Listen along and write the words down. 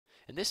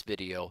In this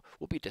video,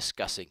 we'll be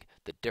discussing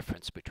the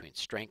difference between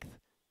strength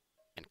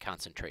and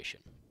concentration.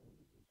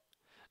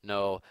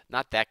 No,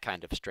 not that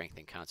kind of strength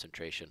and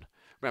concentration.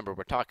 Remember,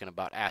 we're talking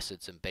about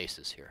acids and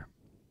bases here.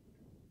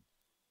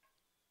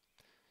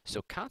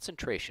 So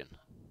concentration,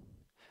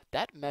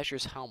 that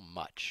measures how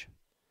much.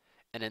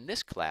 And in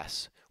this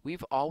class,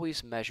 we've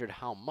always measured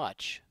how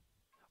much,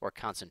 or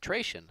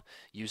concentration,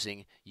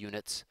 using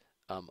units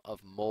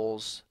of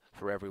moles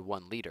for every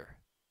 1 liter.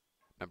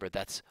 Remember,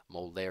 that's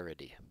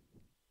molarity.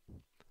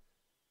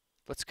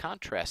 Let's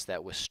contrast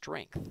that with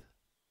strength.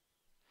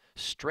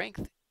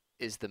 Strength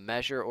is the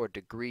measure or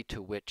degree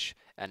to which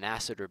an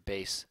acid or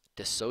base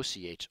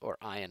dissociates or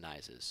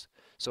ionizes.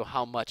 So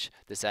how much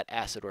does that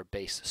acid or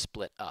base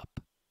split up?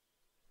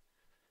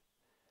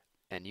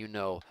 And you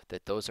know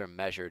that those are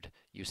measured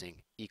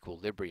using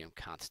equilibrium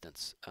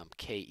constants,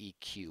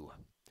 KEQ.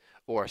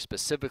 Or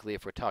specifically,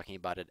 if we're talking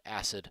about an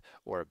acid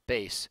or a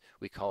base,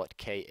 we call it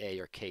Ka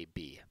or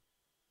Kb.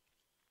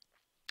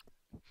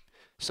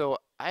 So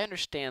I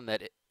understand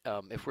that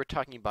if we're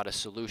talking about a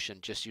solution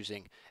just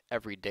using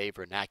everyday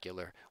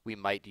vernacular, we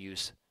might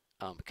use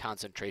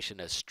concentration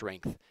as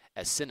strength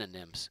as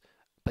synonyms,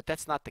 but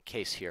that's not the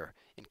case here.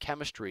 In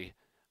chemistry,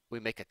 we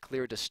make a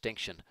clear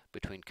distinction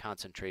between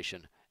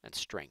concentration and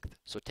strength.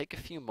 So take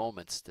a few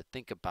moments to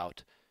think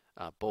about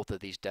both of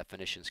these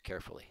definitions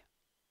carefully.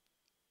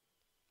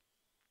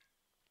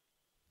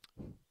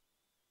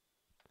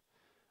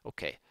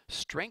 Okay,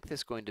 strength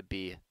is going to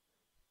be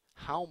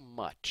how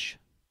much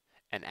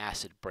an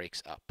acid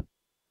breaks up.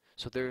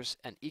 So there's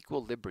an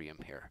equilibrium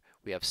here.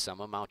 We have some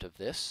amount of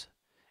this,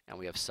 and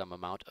we have some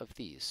amount of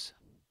these.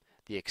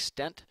 The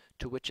extent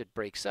to which it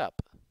breaks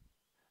up,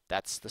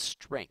 that's the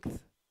strength.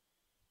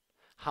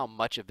 How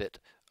much of it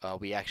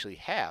we actually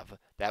have,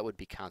 that would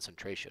be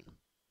concentration.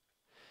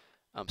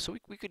 So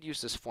we could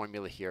use this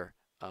formula here.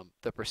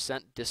 The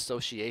percent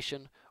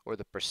dissociation, or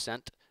the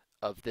percent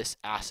of this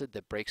acid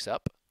that breaks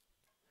up,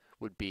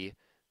 would be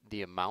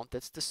the amount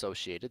that's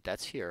dissociated,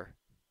 that's here,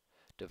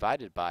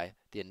 divided by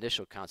the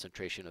initial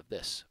concentration of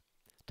this,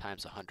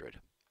 times 100.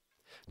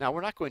 Now,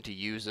 we're not going to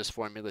use this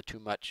formula too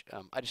much.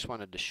 I just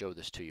wanted to show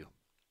this to you.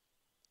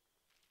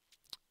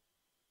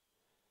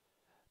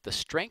 The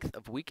strength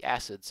of weak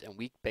acids and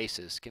weak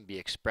bases can be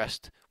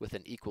expressed with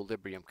an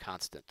equilibrium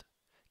constant,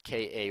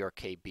 Ka or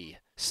Kb,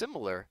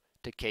 similar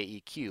to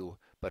KEQ,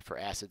 but for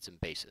acids and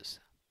bases.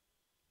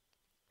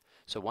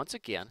 So once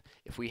again,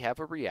 if we have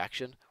a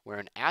reaction where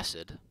an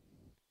acid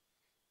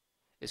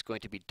is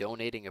going to be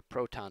donating a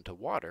proton to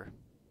water,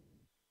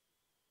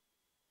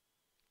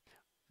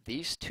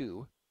 these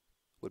two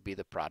would be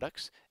the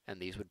products and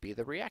these would be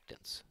the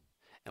reactants.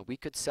 And we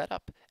could set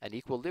up an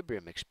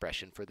equilibrium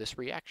expression for this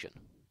reaction.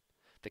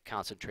 The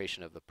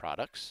concentration of the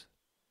products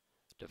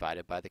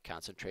divided by the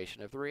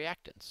concentration of the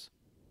reactants.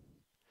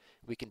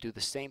 We can do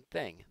the same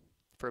thing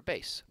for a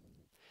base.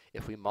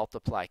 If we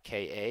multiply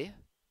Ka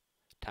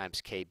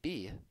times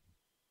Kb,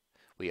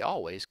 we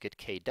always get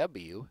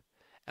Kw,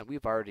 and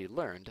we've already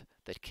learned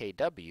that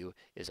Kw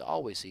is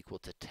always equal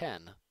to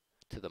 10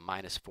 to the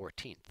minus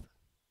 14th.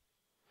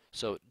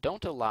 So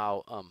don't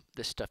allow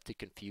this stuff to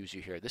confuse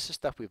you here. This is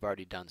stuff we've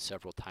already done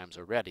several times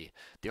already.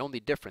 The only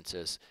difference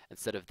is,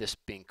 instead of this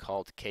being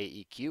called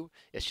KEQ,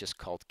 it's just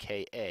called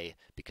Ka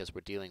because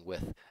we're dealing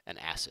with an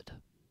acid.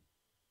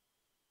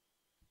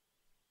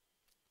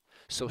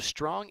 So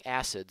strong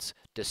acids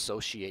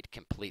dissociate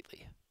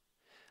completely.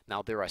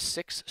 Now there are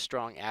 6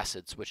 strong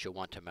acids which you'll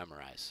want to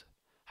memorize: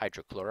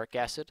 hydrochloric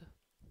acid,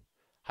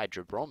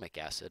 hydrobromic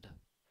acid,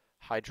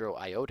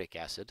 hydroiodic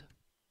acid,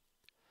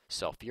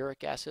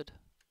 sulfuric acid,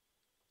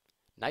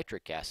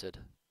 nitric acid,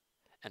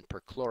 and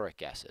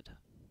perchloric acid.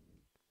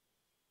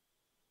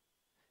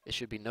 It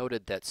should be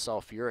noted that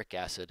sulfuric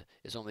acid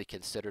is only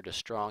considered a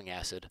strong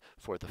acid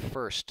for the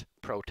first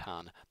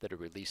proton that it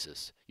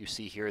releases. You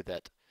see here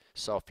that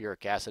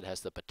sulfuric acid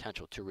has the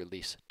potential to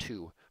release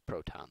 2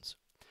 protons.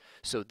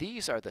 So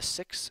these are the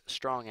 6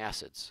 strong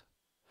acids.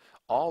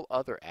 All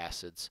other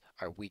acids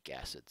are weak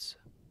acids.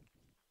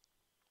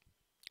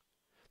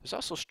 There's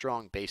also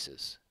strong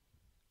bases.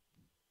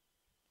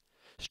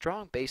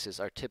 Strong bases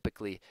are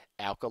typically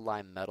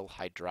alkali metal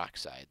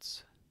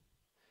hydroxides.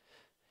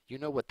 You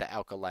know what the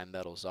alkali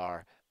metals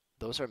are.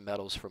 Those are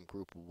metals from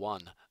group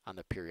 1 on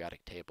the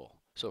periodic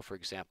table. So for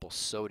example,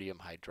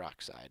 sodium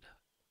hydroxide,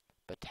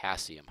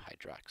 potassium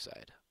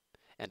hydroxide,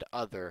 and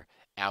other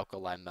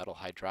alkali metal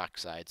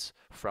hydroxides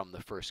from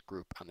the first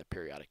group on the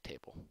periodic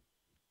table.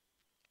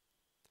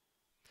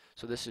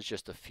 So this is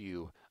just a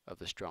few of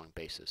the strong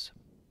bases.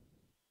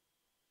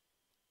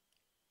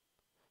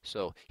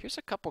 So here's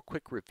a couple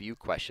quick review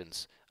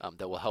questions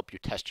that will help you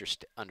test your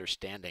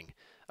understanding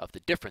of the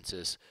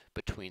differences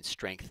between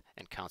strength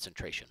and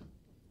concentration.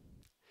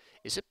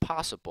 Is it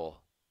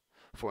possible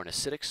for an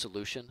acidic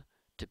solution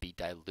to be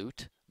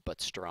dilute but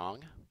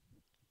strong?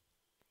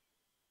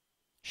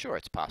 Sure,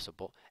 it's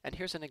possible, and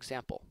here's an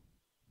example.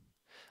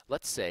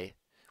 Let's say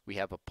we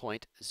have a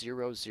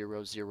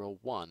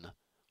 0.0001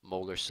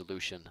 molar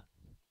solution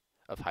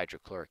of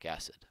hydrochloric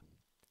acid.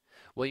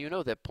 Well, you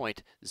know that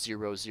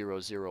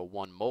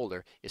 0.0001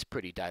 molar is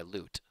pretty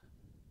dilute.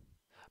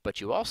 But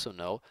you also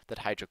know that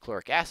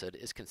hydrochloric acid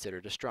is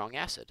considered a strong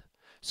acid.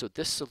 So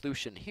this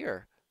solution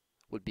here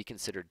would be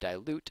considered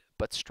dilute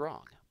but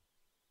strong.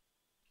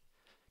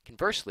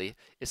 Conversely,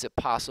 is it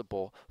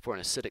possible for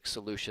an acidic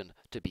solution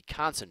to be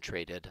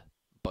concentrated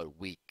but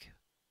weak?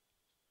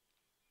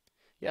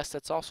 Yes,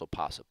 that's also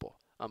possible.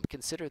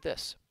 Consider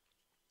this.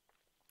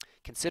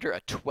 Consider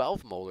a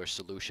 12 molar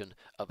solution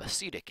of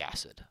acetic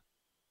acid.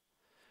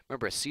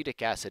 Remember,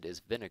 acetic acid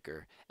is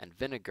vinegar, and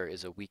vinegar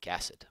is a weak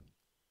acid.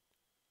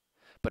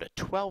 But a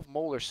 12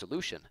 molar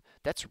solution,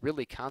 that's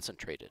really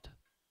concentrated.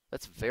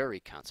 That's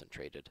very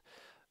concentrated.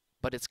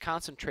 But it's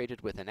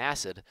concentrated with an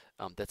acid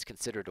that's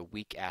considered a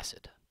weak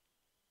acid.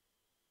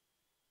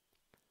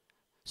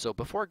 So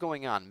before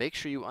going on, make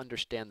sure you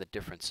understand the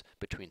difference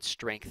between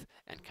strength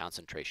and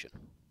concentration.